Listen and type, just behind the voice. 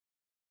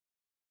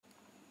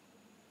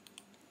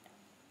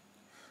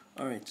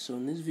Alright, so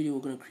in this video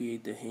we're going to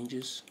create the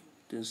hinges.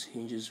 This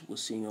hinges we're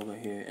seeing over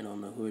here and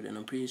on the hood, and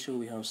I'm pretty sure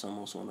we have some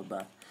also on the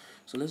back.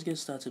 So let's get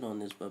started on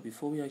this, but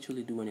before we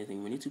actually do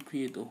anything, we need to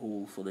create the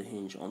hole for the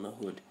hinge on the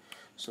hood.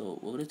 So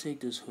we're going to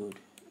take this hood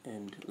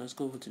and let's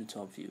go over to the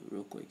top view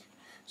real quick.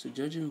 So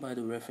judging by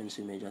the reference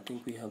image, I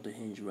think we have the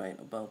hinge right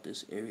about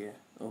this area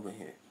over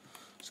here.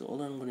 So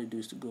all I'm going to do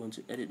is to go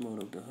into edit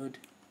mode of the hood.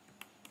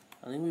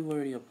 I think we've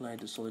already applied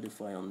the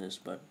solidify on this,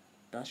 but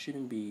that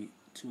shouldn't be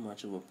too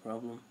much of a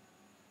problem.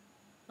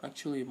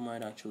 Actually, it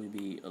might actually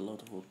be a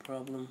lot of a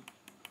problem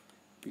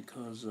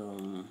because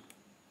let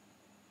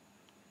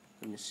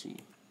me see.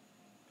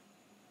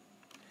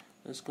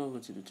 Let's go over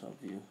to the top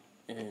view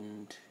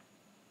and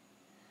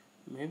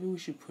maybe we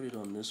should put it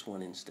on this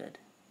one instead.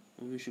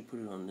 Maybe we should put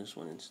it on this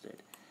one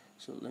instead.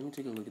 So let me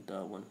take a look at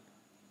that one.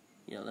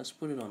 Yeah, let's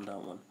put it on that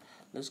one.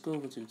 Let's go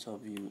over to the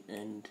top view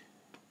and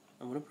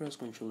I'm going to press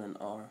Ctrl and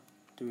R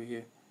through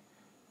here,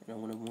 and I'm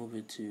going to move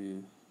it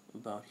to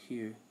about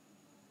here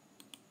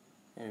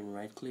and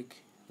right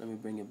click. Let me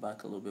bring it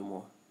back a little bit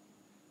more.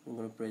 I'm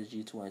going to press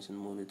G twice and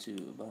move it to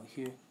about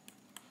here,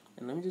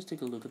 and let me just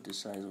take a look at the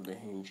size of the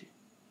hinge.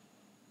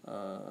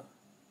 I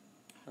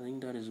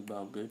think that is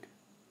about good.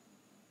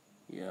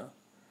 Yeah,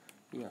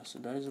 so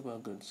that is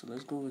about good. So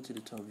let's go over to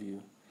the top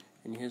view,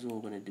 and here's what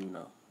we're going to do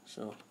now.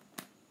 So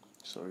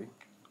sorry,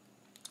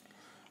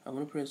 I'm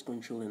going to press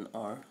Ctrl and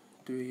R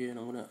through here, and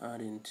I'm going to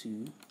add in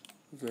two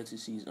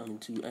vertices,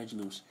 two edge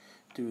loops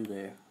through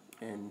there,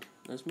 and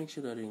let's make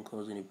sure that it didn't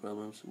cause any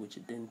problems, which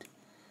it didn't.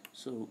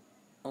 So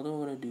all I'm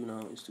going to do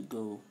now is to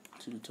go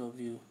to the top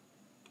view,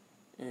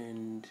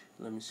 and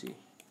let me see,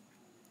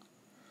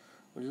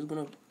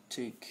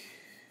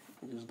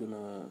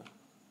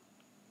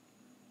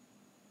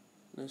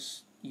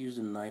 let's use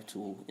the knife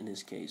tool in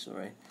this case.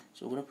 Alright,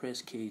 so we're going to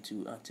press K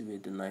to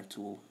activate the knife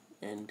tool,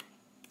 and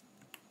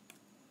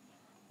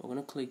we're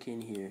going to click in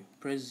here,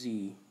 press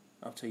Z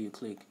after you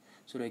click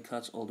so that it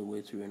cuts all the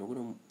way through, and we're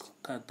going to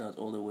cut that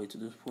all the way to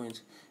this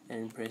point,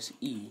 and then press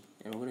E,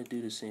 and we're going to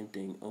do the same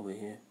thing over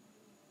here.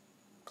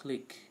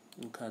 Click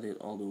and cut it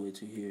all the way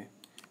to here,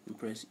 and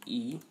press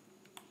E,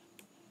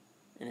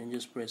 and then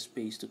just press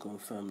space to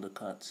confirm the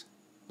cut,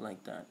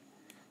 like that.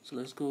 So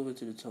let's go over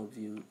to the top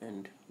view,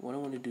 and what I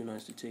want to do now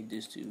is to take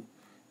this two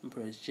and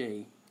press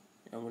J.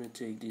 I'm going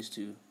to take these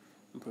two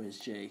and press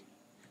J.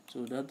 So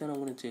with that, then I'm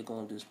going to take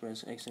all of this,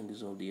 press X and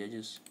dissolve the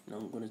edges, and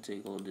I'm going to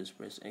take all of this,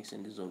 press X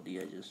and dissolve the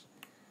edges,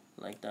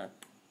 like that.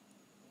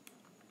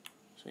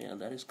 So yeah,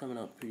 that is coming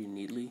out pretty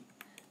neatly.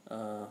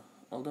 All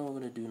that I'm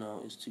going to do now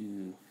is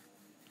to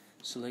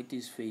select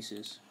these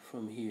faces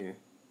from here,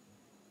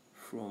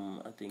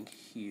 from I think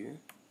here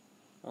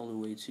all the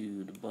way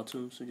to the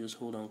bottom. So just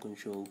hold down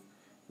Control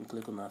and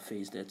click on that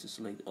face there to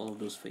select all of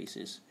those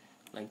faces,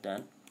 like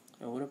that.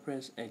 I'm going to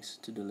press X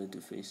to delete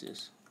the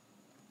faces,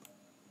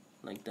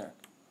 like that,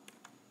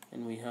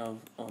 and we have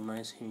our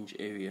nice hinge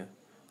area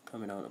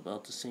coming out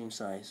about the same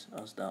size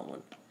as that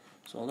one.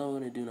 So all I'm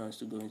going to do now is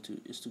to go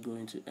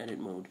into edit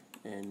mode,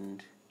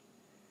 and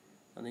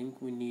I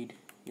think we need,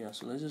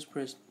 so let's just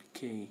press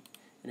K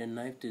and then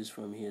knife this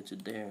from here to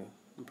there,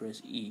 and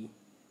press E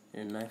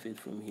and knife it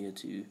from here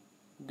to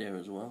there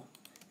as well,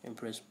 and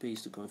press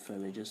space to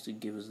confirm it, just to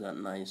give us that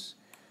nice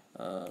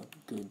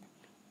good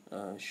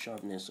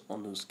sharpness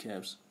on those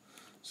curves.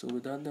 So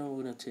with that, then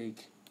we're going to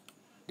take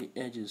the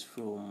edges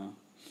from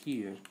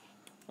here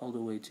all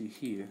the way to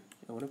here.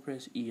 I want to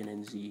press E and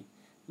then Z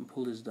and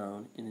pull this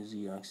down in the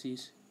Z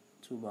axis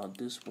to about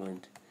this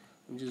point.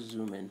 I'm just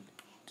zoom in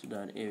to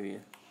that area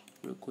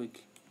real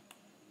quick,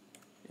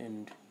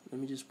 and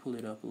let me just pull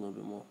it up a little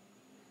bit more.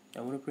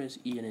 I want to press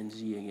E and then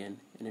Z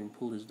again, and then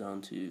pull this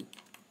down to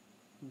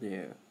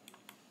there.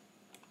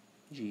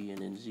 G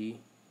and then Z,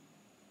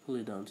 pull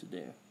it down to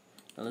there.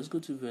 Now let's go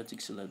to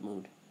vertex select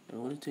mode, and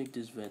I want to take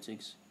this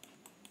vertex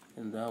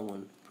and that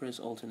one, press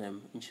Alt and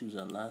M and choose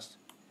at last.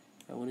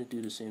 I want to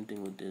do the same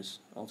thing with this,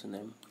 Alt and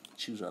M,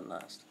 choose at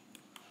last,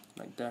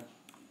 like that.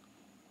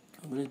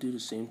 I'm going to do the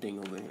same thing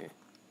over here.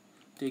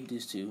 Take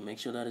these two, make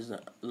sure that is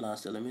the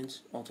last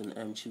element, Alt and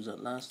M, choose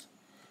at last,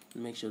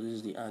 and make sure this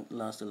is the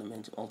last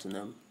element, Alt and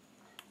M,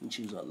 and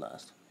choose at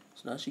last.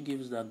 So that should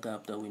give us that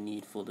gap that we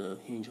need for the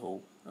hinge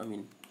hole,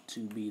 to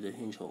be the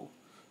hinge hole,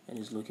 and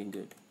it's looking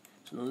good.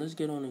 So now let's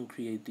get on and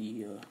create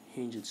the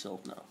hinge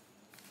itself now.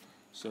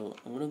 So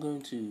I'm going to go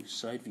into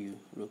side view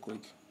real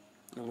quick.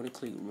 I'm going to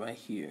click right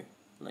here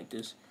like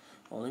this.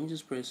 Or let me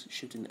just press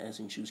Shift and S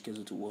and choose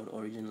Schedule to World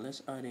Origin.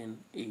 Let's add in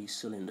a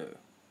cylinder,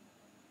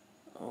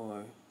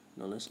 or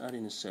no, let's add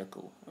in a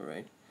circle.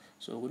 Alright,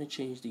 so I'm going to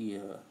change the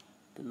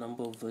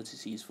number of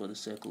vertices for the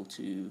circle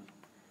to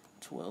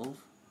 12,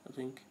 I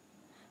think.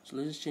 So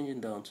let's just change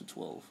it down to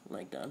 12,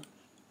 like that,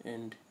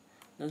 and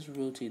let's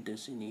rotate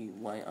this in the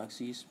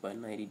y-axis by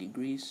 90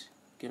 degrees.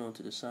 Get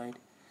onto the side,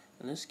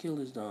 and let's scale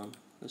this down.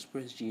 Let's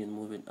press G and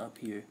move it up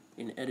here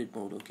in edit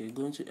mode. Okay,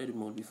 go into edit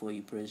mode before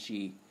you press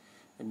G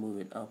and move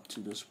it up to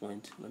this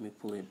point. Let me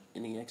pull it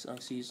in the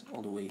x-axis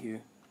all the way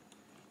here,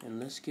 and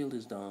let's scale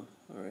this down,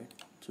 alright,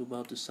 to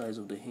about the size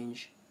of the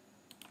hinge.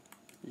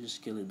 Just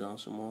scale it down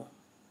some more,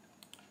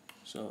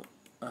 So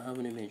I have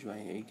an image right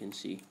here, you can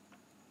see.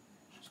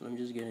 So let me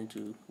just get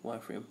into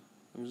wireframe.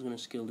 I'm just going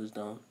to scale this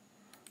down.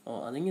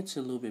 Oh, I think it's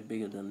a little bit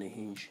bigger than the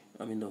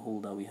the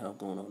hole that we have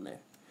going on there.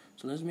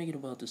 So let's make it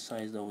about the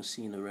size that we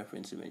see in the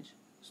reference image.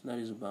 So that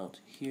is about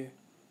here.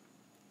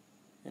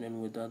 And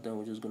then with that, then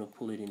we're just going to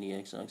pull it in the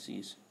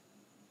x-axis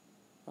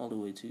all the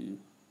way to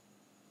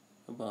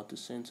about the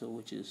center,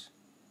 which is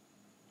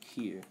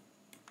here.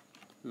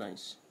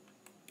 Nice.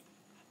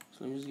 So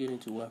let me just get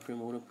into wireframe.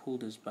 I want to pull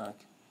this back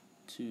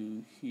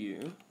to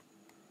here.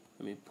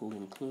 Let me pull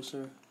in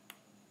closer.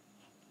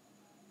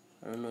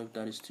 I don't know if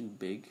that is too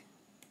big,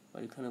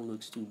 but it kind of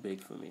looks too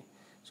big for me.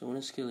 So I'm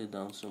going to scale it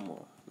down some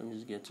more. Let me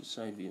just get to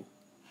side view.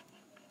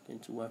 Get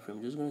into wireframe.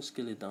 I'm just going to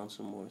scale it down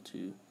some more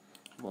to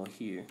about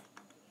here.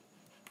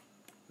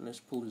 And let's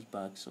pull this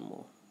back some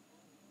more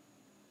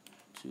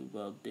to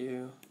about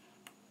there.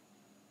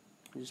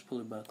 Just pull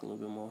it back a little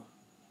bit more.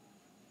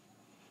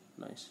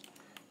 Nice.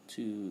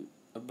 To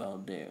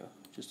about there.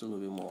 Just a little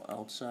bit more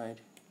outside.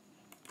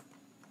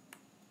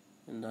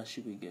 And that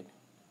should be good.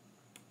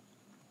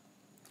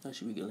 That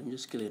should be good. Let me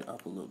just scale it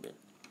up a little bit.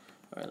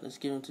 Alright, let's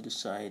get onto the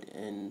side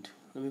and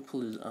let me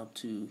pull this up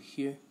to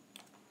here.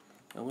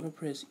 I want to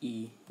press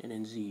E and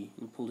then Z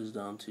and pull this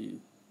down to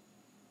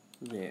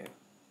there.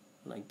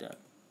 Like that.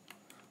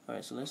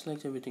 Alright, so let's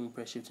select everything,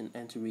 press Shift and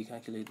N to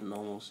recalculate the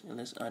normals, and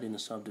let's add in a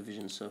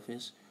subdivision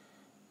surface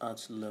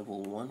at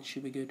level 1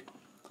 should be good.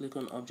 Click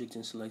on object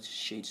and select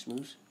shade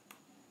smooth,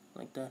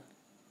 like that.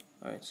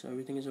 Alright, so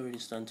everything is already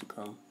starting to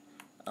come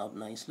out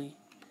nicely.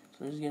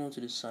 So let's get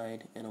onto the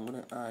side and I'm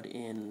going to add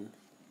in,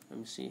 let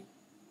me see.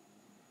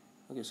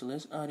 Okay, so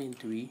let's add in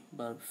 3,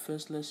 but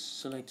first let's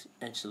select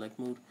edge select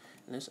mode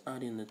and let's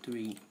add in the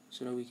 3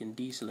 so that we can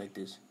deselect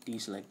this,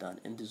 deselect that,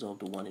 and dissolve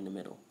the one in the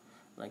middle,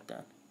 like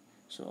that.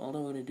 So all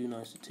I'm going to do now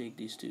is to take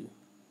these two.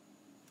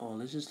 Oh,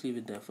 let's just leave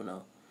it there for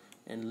now.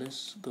 And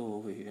let's go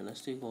over here.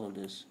 Let's take all of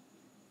this.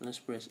 And let's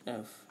press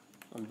F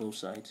on both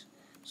sides.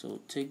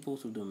 So take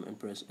both of them and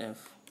press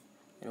F.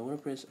 And I want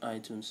to press I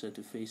to insert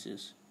the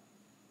faces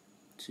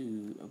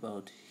to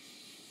about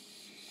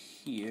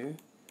here.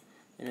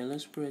 And then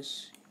let's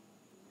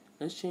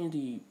change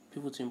the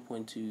pivoting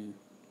point to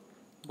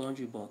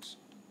boundary box.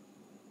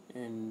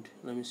 And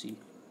let me see.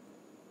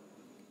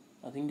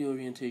 I think the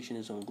orientation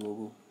is on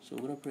global, so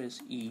we're going to press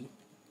E,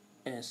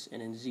 S,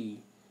 and then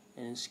Z,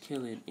 and then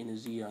scale it in the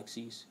Z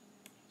axis.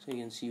 So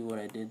you can see what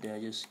I did there. I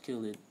just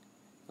scaled it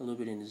a little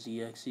bit in the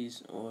Z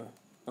axis, or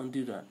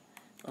undo that,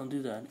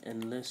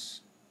 and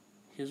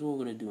here's what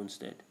we're going to do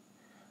instead.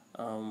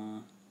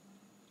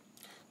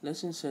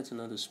 Let's insert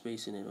another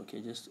space in it,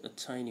 okay, just a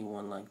tiny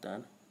one like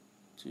that,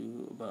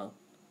 to about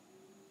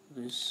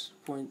this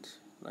point,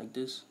 like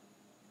this,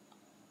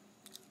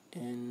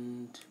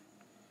 and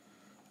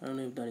I don't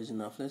know if that is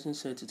enough. Let's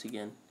insert it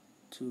again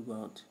to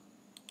about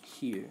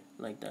here,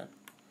 like that.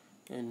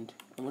 And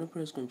I'm gonna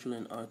press Ctrl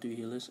and R3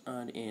 here. Let's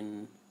add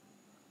in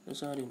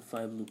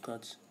 5 loop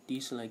cuts.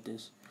 Deselect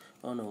this.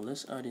 Oh no,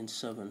 let's add in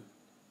 7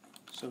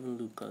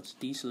 loop cuts.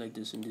 Deselect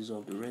this and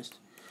dissolve the rest.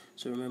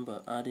 So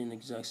remember, add in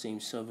exact same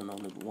 7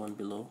 on the one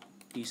below.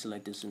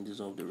 Deselect this and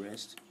dissolve the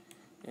rest.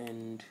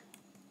 And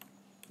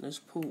let's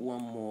put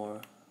one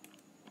more.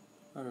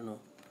 I don't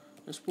know.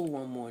 Let's put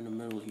one more in the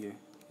middle here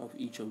of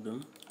each of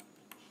them.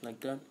 Like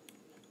that,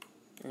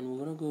 and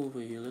we're gonna go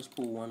over here. Let's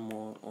put one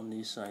more on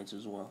these sides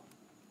as well,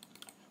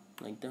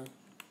 like that.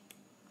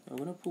 I'm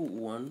gonna put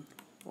 1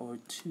 or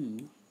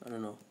 2, I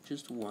don't know,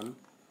 just 1,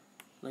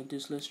 like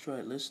this. Let's try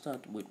it. Let's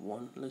start with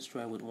 1. Let's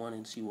try with 1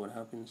 and see what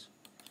happens.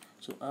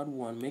 So add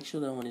 1, make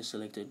sure that one is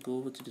selected, go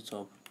over to the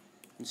top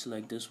and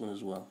select this one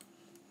as well,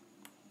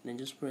 and then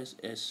just press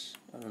S,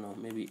 I don't know,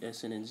 maybe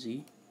S and then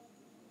Z,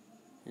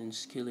 and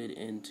scale it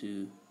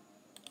into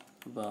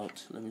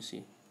about, let me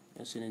see,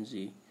 S and then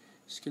Z.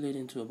 Scale it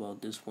into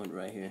about this point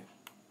right here.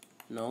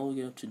 Now all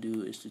you have to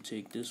do is to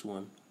take this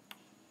one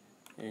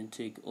and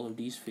take all of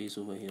these face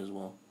over here as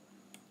well.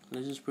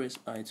 Let's just press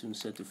I to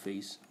insert the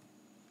face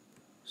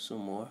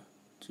some more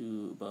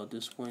to about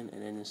this point,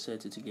 and then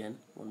insert it again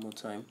one more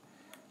time,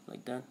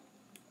 like that.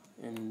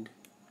 And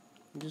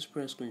just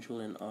press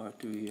Ctrl and R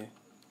through here.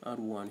 Add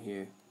 1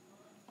 here,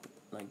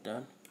 like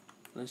that.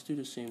 Let's do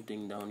the same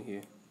thing down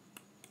here.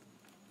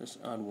 Let's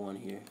add 1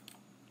 here,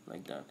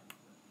 like that.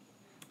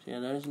 So yeah,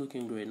 that is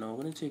looking great. Now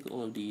I'm going to take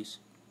all of these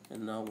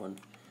and that one.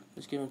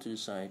 Let's get onto the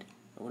side.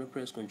 I'm going to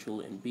press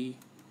Ctrl and B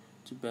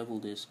to bevel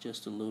this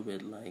just a little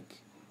bit,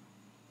 like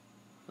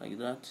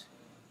that.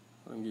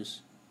 I'm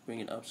just bring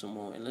it up some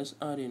more, and let's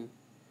add in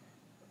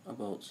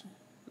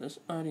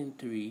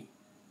 3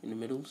 in the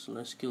middle. So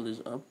let's scale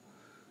this up,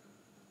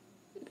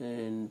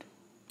 and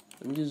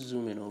let me just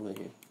zoom in over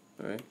here.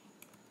 Alright,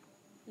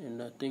 and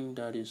I think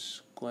that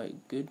is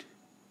quite good.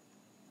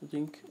 I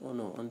think, oh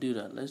no, undo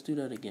that. Let's do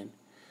that again.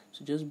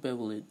 So just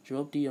bevel it,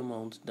 drop the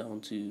amount down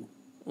to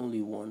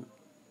only 1,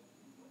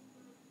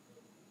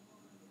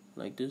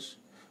 like this.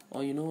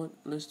 Or you know what,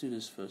 let's do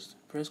this first.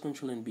 Press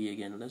Ctrl and B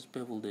again. Let's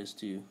bevel this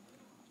too,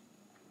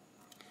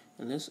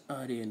 and let's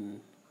add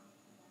in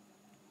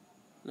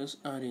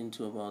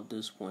to about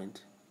this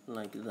point,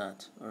 like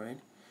that. Alright,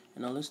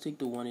 And now let's take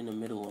the one in the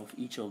middle of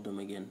each of them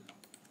again.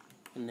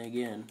 And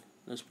again,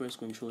 let's press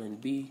Ctrl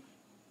and B.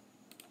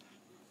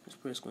 Let's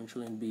press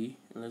Ctrl and B,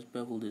 and let's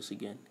bevel this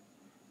again.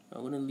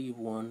 I'm going to leave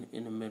one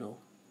in the middle,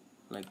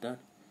 like that.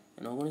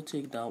 And I'm going to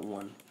take that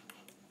one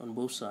on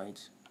both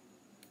sides,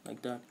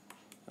 like that.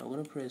 I'm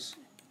going to press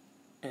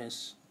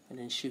S, and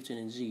then Shift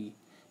and Z.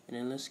 And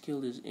then let's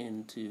scale this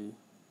into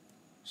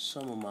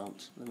some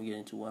amount. Let me get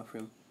into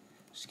wireframe.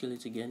 Scale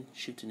it again,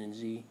 Shift and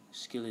Z,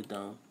 scale it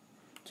down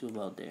to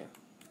about there.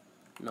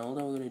 Now all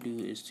that we're going to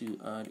do is to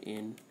add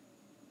in,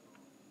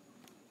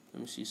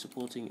 let me see,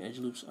 supporting edge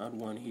loops, add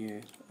one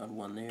here, add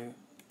one there.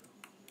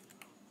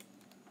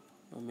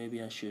 Or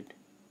maybe I should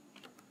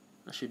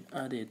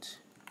add it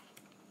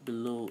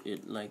below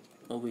it, like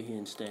over here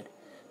instead.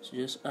 So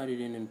just add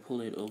it in and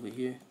pull it over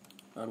here,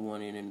 add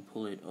one in and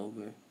pull it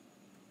over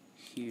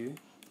here,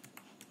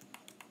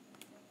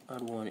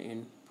 add one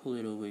in, pull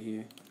it over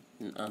here,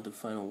 and add the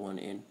final one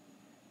in,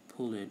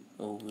 pull it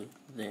over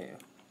there.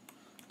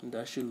 And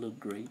that should look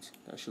great.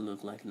 That should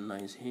look like a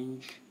nice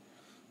hinge.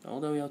 All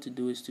that we have to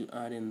do is to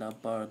add in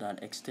that bar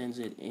that extends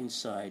it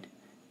inside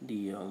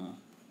the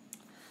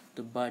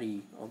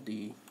body of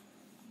the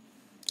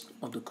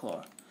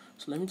car.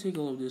 So let me take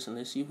all of this and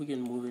let's see if we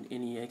can move it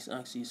in the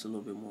x-axis a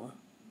little bit more.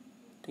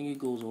 I think it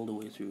goes all the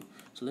way through.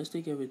 So let's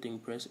take everything,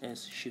 press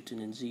S, Shift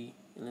and Z,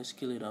 and let's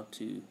scale it up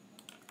to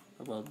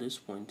about this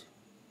point.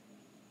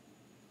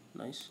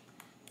 Nice.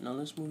 Now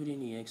let's move it in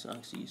the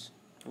x-axis.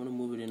 I want to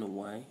move it in the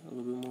y a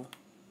little bit more.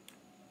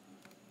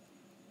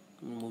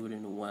 I'm going to move it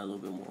in the y a little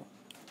bit more.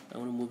 I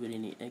want to move it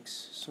in the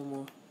x some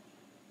more.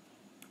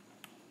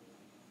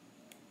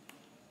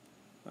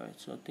 Alright,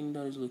 so I think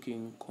that is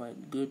looking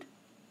quite good.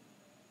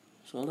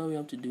 So all that we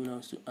have to do now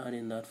is to add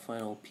in that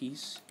final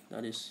piece.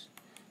 That is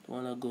the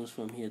one that goes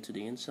from here to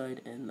the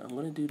inside. And I'm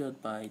going to do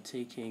that by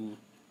taking,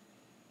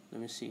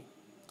 let me see.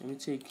 Let me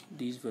take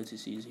these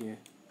vertices here.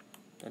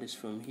 That is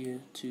from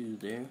here to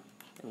there.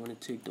 I want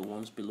to take the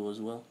ones below as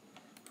well,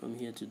 from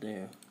here to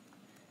there.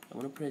 I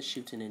want to press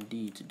Shift and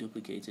D to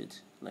duplicate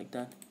it, like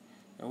that.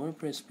 I want to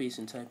press space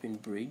and type in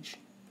bridge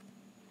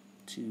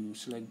to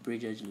select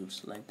bridge edge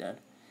loops, like that.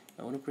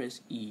 I want to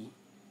press E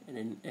and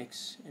then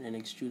X and then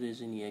extrude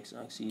this in the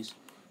x-axis.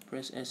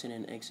 Press S and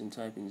then X and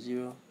type in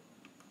 0.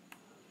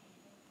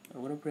 I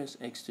want to press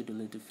X to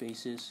delete the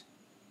faces.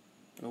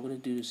 And I'm going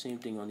to do the same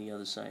thing on the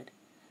other side.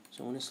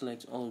 So I want to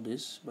select all of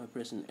this by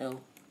pressing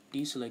L,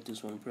 deselect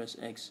this one, press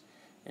X,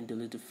 and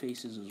delete the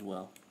faces as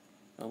well.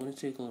 Now I'm going to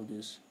take all of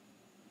this.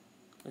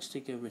 Let's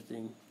take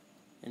everything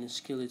and then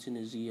scale it in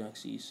the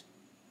Z-axis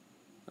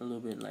a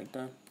little bit like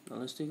that. Now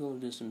let's take all of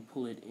this and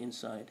pull it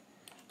inside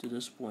to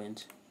this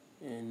point,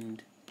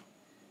 and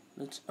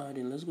let's add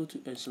in, let's go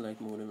to edge select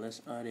mode and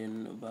let's add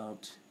in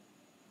about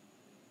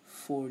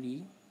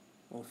 40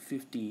 or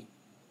 50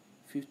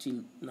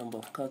 number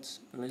of cuts,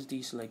 and let's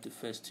deselect the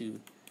first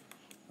two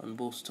on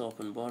both top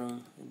and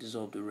bottom and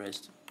dissolve the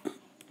rest.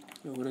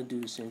 We're going to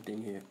do the same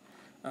thing here.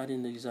 Add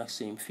in the exact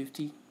same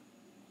 50,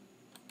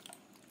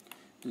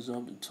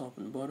 dissolve the top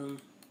and bottom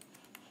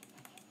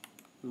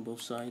on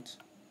both sides,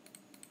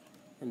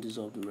 and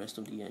dissolve the rest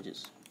of the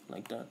edges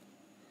like that.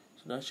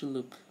 So that should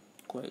look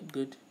quite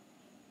good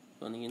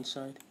on the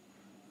inside,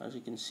 as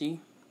you can see.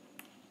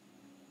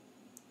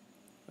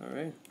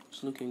 Alright,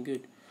 it's looking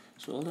good.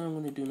 So all that I'm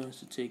going to do now is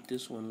to take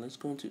this one. Let's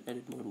go into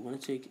edit mode. We're going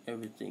to take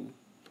everything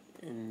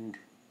and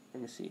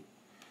let me see.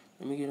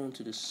 Let me get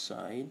onto the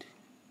side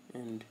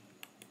and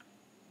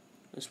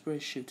let's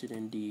press Shift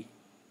and D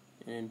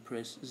and then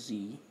press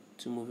Z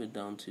to move it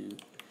down to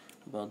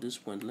about this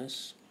point.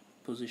 Let's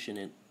position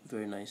it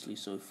very nicely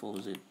so it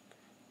follows it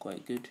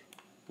quite good.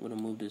 I'm going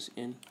to move this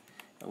in.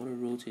 I want to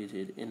rotate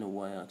it in the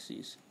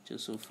y-axis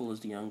just so it follows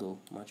the angle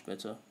much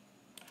better,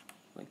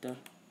 like that.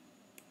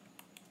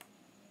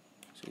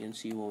 So you can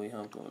see what we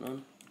have going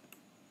on.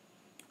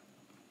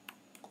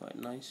 Quite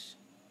nice.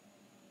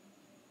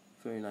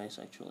 Very nice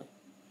actually.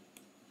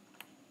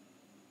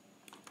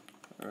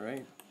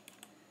 Alright.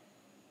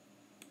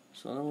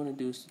 So all I want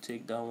to do is to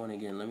take that one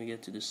again. Let me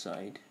get to the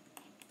side.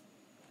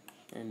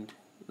 And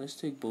let's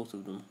take both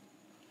of them.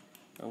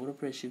 I'm going to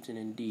press Shift and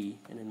then D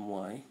and then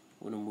Y. I'm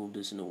going to move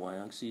this in the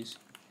y-axis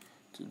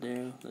to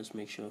there. Let's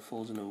make sure it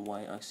falls in the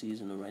y-axis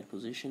in the right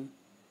position.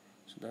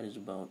 So that is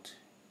about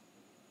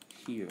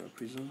here, I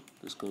presume.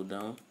 Let's go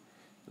down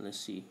and let's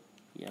see.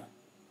 Yeah,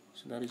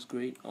 so that is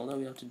great. All that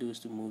we have to do is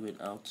to move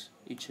it out,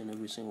 each and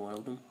every single one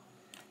of them,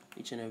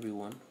 each and every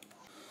one.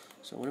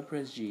 So I'm going to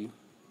press G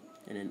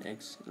and then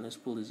X, and let's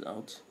pull this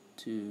out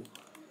to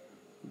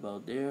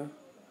about there,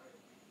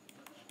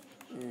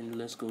 and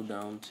let's go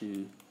down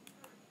to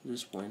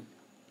this point.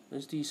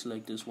 Let's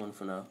deselect this one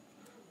for now.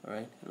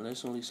 Alright, and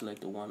let's only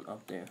select the one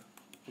up there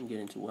and get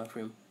into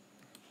wireframe.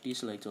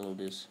 Deselect all of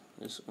this.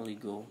 Let's only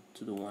go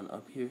to the one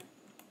up here.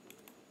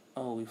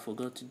 Oh, we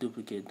forgot to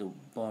duplicate the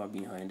bar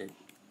behind it.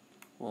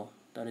 Well,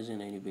 that isn't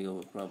any big of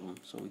a problem,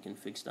 so we can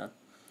fix that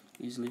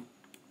easily.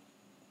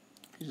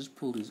 Just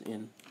pull this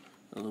in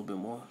a little bit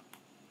more.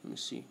 Let me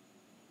see.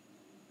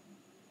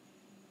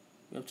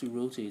 You have to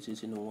rotate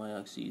it in the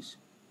y-axis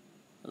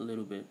a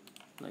little bit,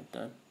 like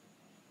that,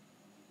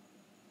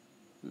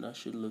 and that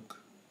should look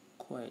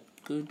quite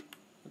good,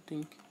 I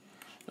think.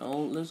 Now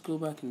let's go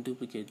back and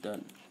duplicate that.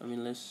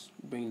 Let's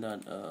bring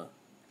that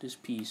this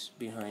piece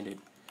behind it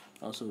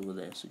also over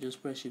there. So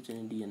just press Shift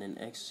and D and then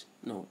X,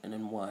 no, and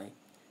then Y.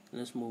 And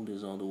let's move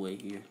this all the way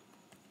here,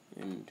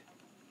 and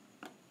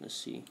let's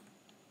see.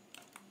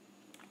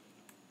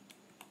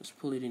 Let's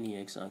pull it in the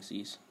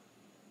X-axis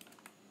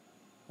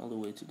all the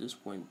way to this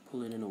point.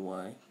 Pull it in the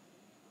Y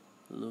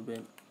a little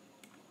bit.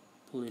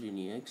 Pull it in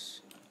the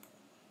X,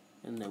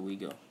 and there we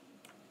go.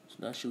 So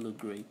that should look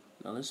great.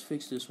 Now let's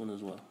fix this one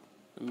as well.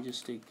 Let me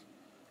just take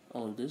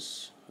all of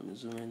this. Let me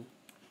zoom in.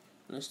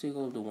 Let's take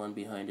all of the one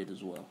behind it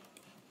as well.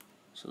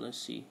 So let's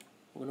see.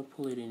 We're going to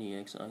pull it in the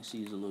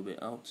X-axis a little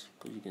bit out,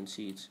 because you can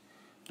see it's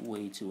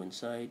way too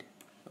inside.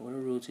 I'm going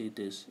to rotate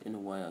this in the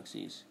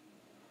Y-axis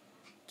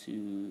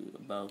to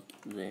about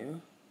there.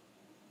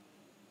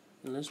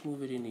 And let's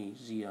move it in the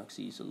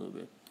Z-axis a little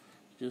bit.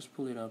 Just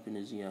pull it up in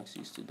the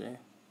Z-axis to there.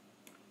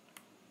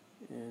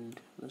 And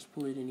let's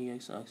pull it in the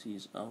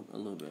X-axis out a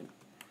little bit,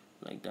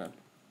 like that.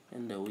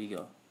 And there we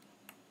go.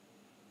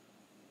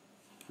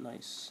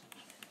 Nice.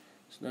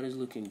 So that is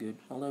looking good.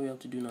 All that we have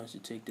to do now is to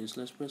take this.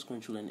 Let's press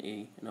Ctrl and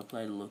A and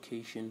apply the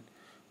location.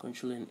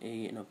 Ctrl and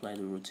A and apply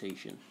the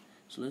rotation.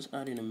 So let's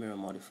add in a mirror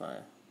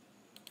modifier.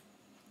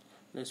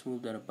 Let's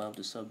move that above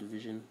the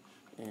subdivision,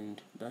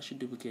 and that should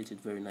duplicate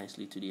it very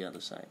nicely to the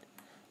other side,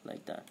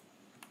 like that.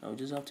 Now we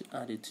just have to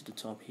add it to the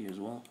top here as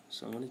well.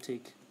 So I'm going to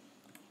take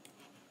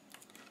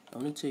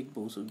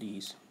both of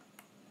these.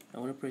 I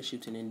want to press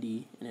Shift and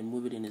D and then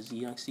move it in the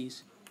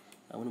Z-axis.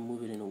 I want to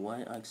move it in the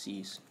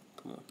Y-axis.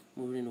 Come on,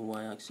 move it in the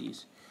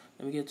Y-axis.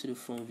 Let me get to the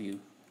front view.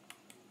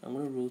 I'm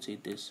going to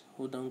rotate this.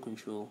 Hold down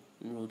Control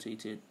and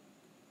rotate it.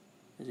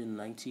 Is it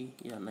 90?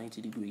 Yeah,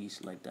 90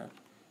 degrees, like that.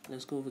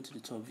 Let's go over to the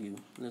top view.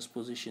 Let's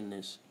position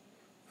this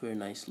very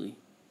nicely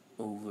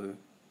over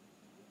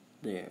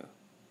there,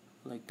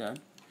 like that.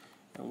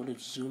 I want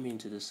to zoom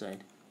into the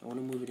side. I want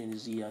to move it in the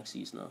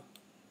Z-axis now,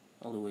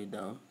 all the way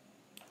down,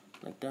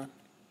 like that.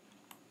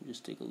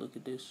 Just take a look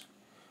at this.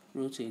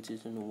 Rotate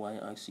it in the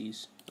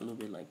Y-axis a little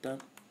bit, like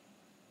that.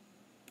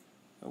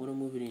 I want to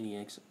move it in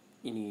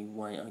the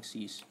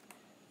Y-axis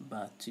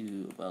back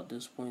to about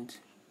this point.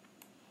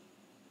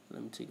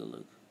 Let me take a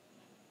look.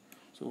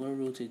 So we're going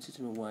to rotate it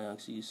in the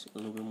Y-axis a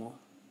little bit more.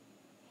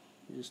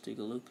 Just take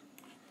a look.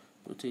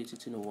 Rotate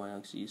it in the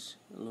Y-axis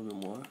a little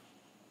bit more.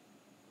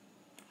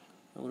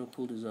 I'm going to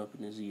pull this up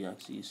in the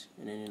Z-axis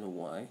and then in the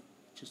Y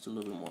just a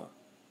little bit more,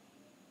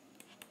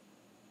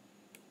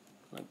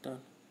 like that.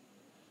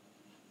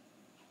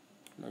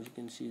 And as you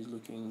can see, it's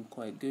looking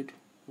quite good.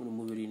 I'm going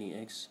to move it in the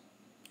X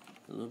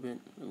a little bit.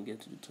 Let me get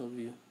to the top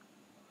view.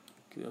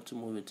 Okay, we have to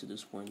move it to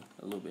this point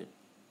a little bit,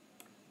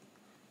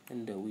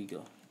 and there we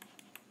go.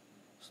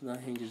 So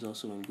that hinge is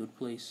also in good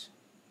place.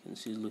 You can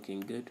see it's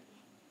looking good.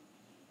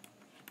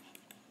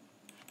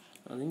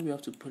 I think we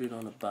have to put it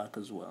on the back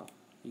as well.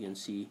 You can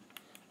see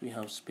we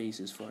have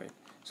spaces for it.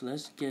 So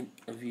let's get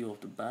a view of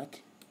the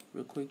back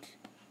real quick.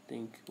 I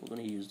think we're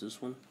going to use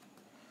this one.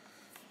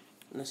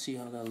 Let's see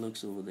how that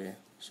looks over there.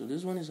 So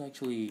this one is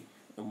actually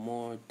a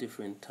more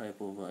different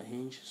type of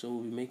hinge. So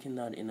we'll be making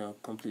that in a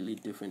completely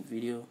different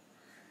video,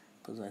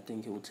 because I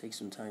think it will take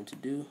some time to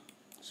do.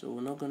 So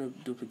we're not going to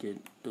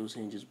duplicate those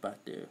hinges back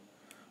there.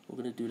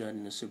 We're going to do that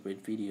in a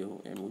separate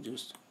video, and we'll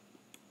just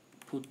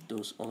put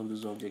all of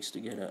those objects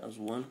together as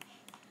one,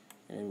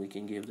 and we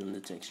can give them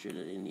the texture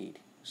that they need.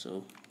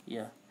 So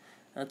yeah,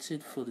 that's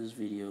it for this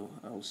video.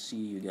 I'll see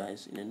you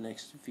guys in the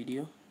next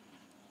video.